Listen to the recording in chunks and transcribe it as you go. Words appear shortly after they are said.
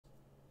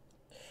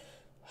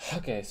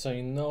Okay, so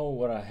you know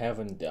what I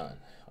haven't done.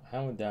 I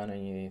haven't done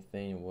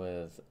anything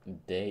with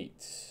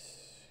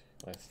dates.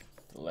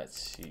 Let's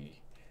see.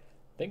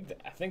 I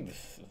think the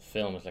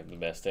film is like the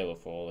best table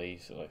for all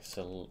these. So like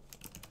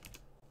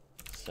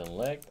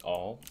select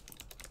all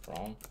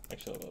from.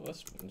 Actually,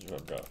 let's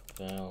drop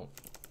film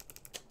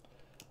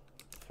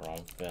from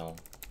film.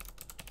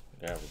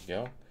 There we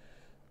go.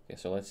 Okay,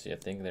 so let's see. I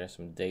think there's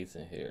some dates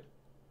in here.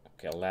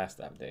 Okay, last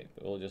update.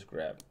 But we'll just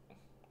grab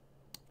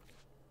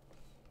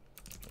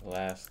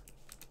last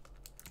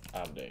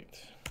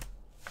update.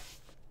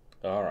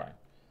 All right.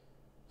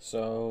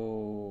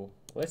 So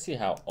let's see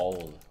how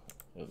old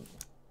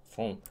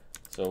from.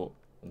 So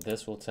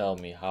this will tell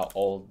me how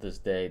old this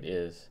date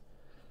is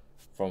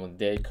from a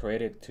date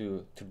created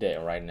to today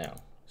right now.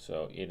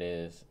 So it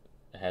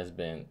has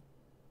been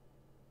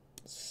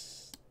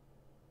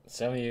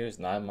 7 years,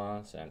 9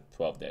 months, and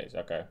 12 days.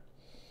 Okay.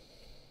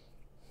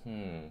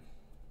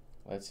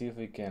 Let's see if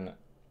we can.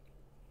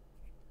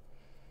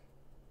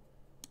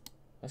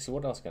 Let's see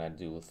what else can I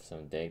do with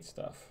some date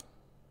stuff.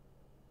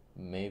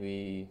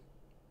 Maybe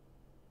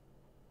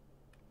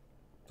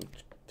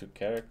to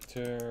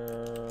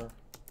character,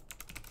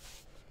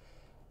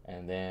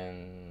 and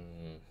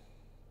then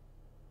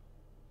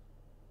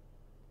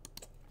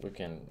we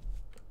can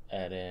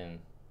add in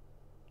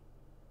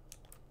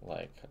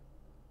like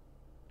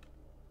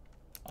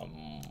a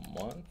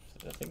month.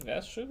 I think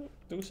that should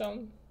do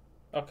something.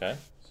 Okay,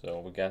 so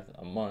we got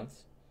a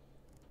month.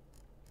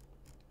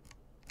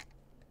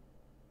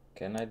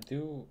 Can I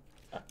do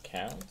a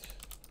count?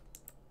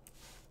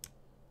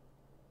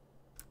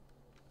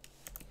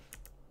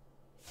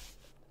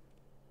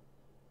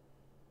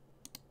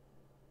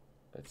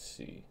 Let's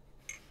see.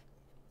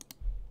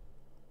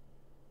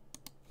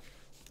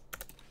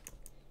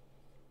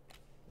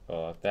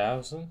 Well,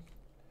 1,000.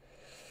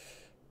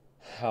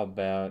 How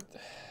about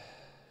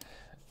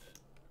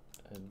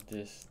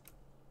distinct?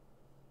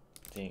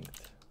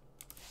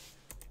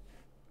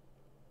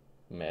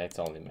 May, it's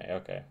only May.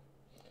 Okay.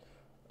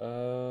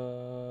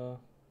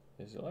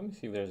 Let me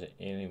see if there's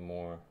any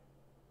more.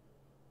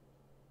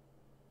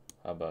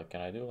 How about,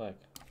 can I do like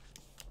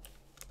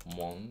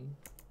one?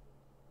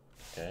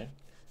 Okay.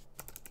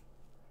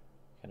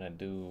 Can I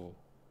do,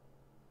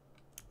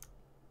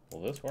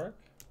 will this work?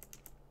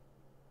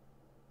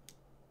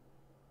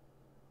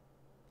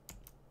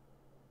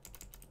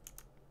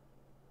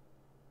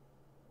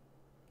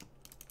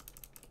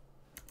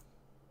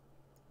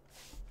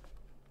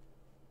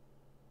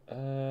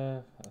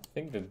 I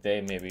think the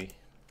day maybe.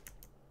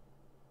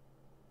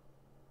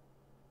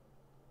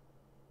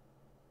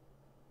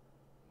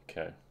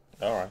 Okay.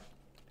 All right.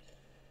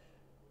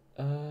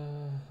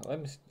 Let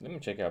me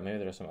check out. Maybe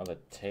there's some other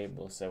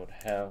tables that would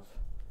have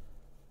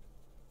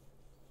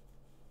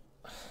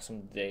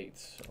some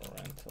dates or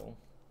rental.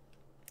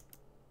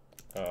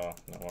 Oh,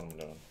 not what I'm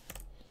doing.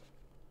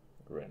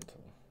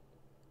 Rental.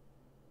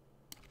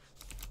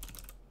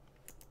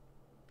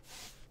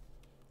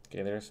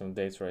 Okay, there's some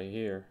dates right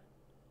here.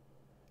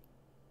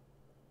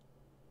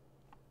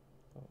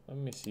 Let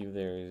me see if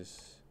there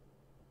is.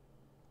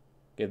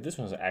 Okay, this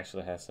one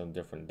actually has some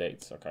different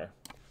dates. Okay.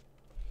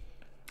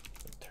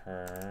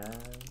 Return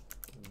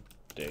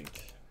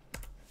date.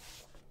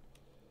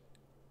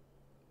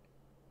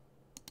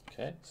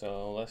 Okay,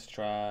 so let's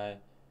try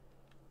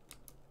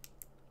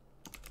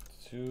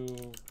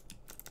to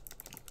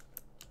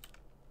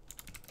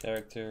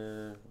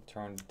character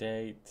return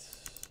date.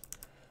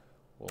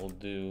 We'll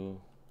do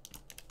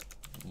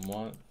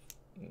month.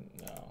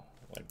 No,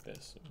 like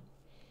this.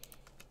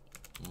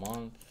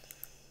 Month,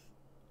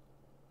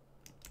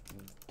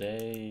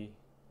 day.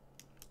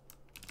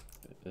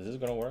 Is this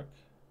gonna work?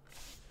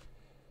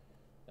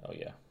 Oh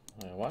yeah.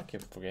 Why I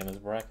keep forgetting this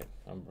bracket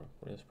number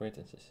for this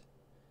parentheses?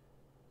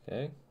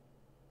 Okay.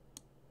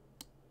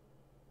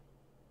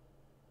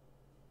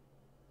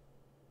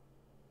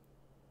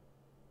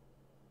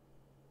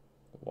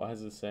 Why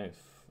is it saying?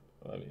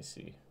 Let me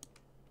see.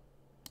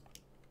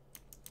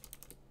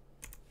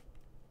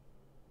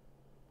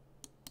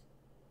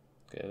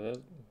 Okay,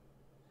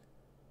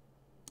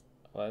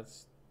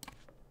 let's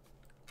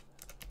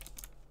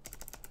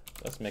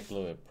make it a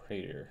little bit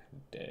prettier.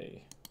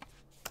 Day.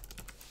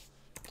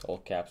 All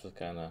caps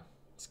kind of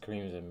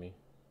screams at me.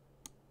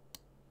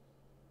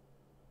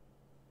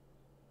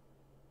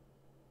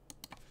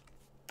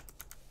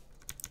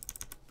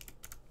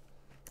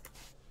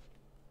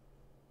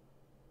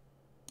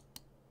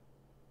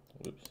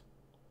 Oops.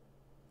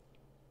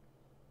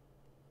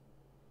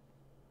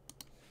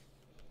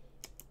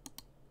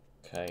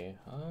 Okay.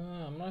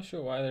 I'm not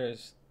sure why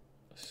there's.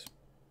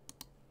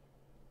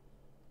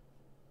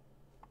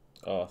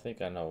 Oh, I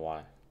think I know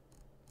why.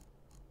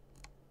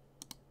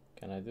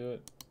 Can I do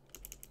it?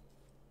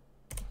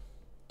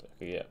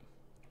 Okay, yeah.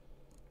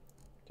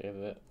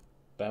 Okay,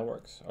 that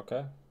works.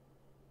 Okay.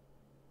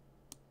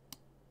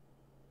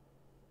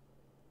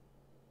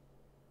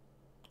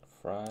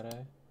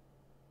 Friday.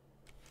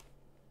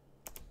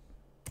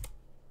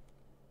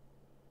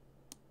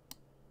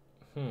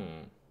 How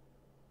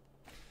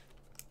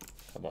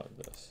about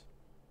this?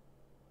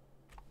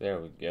 There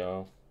we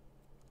go.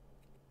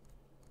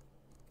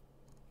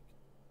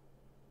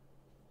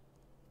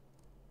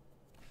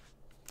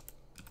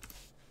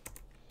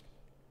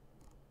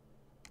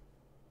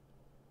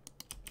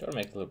 Gotta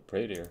make it look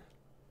prettier.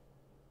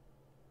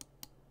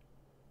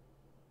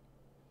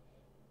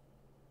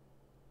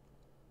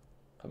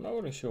 I'm not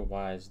really sure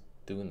why it's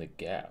doing the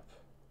gap.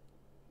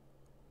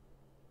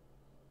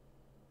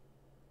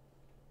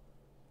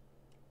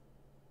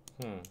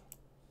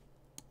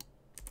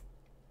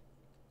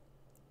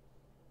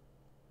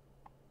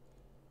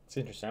 It's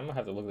interesting. I'm gonna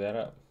have to look that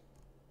up.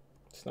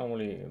 It's not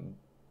really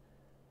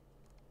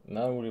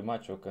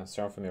much of a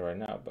concern for me right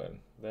now, but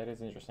that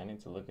is interesting. I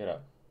need to look it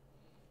up.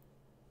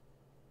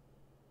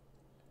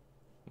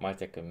 Might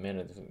take a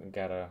minute.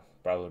 Gotta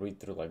probably read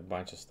through like a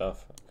bunch of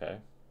stuff. Okay.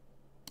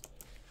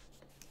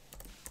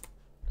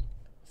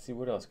 Let's see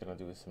what else can I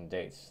do with some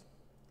dates.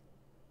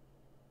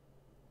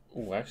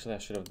 Oh, actually, I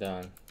should have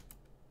done.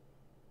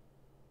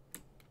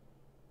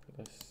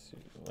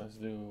 Let's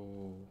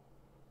do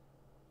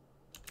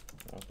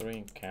 3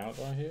 and count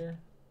on here.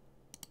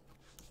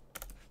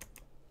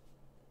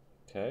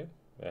 Okay,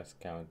 that's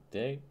count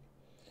date.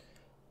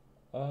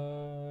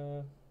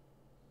 How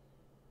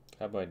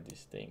about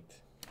distinct?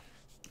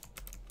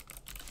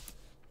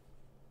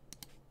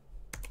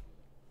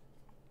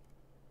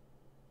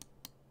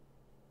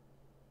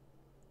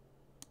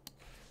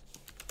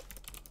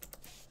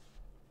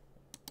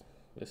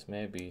 This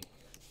may be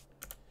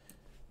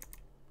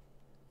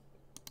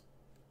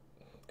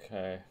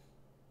okay.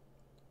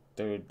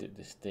 3rd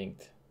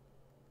distinct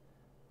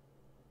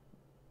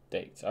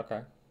dates.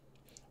 Okay.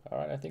 All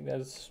right. I think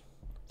that's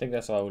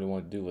all I really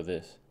want to do with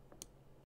this.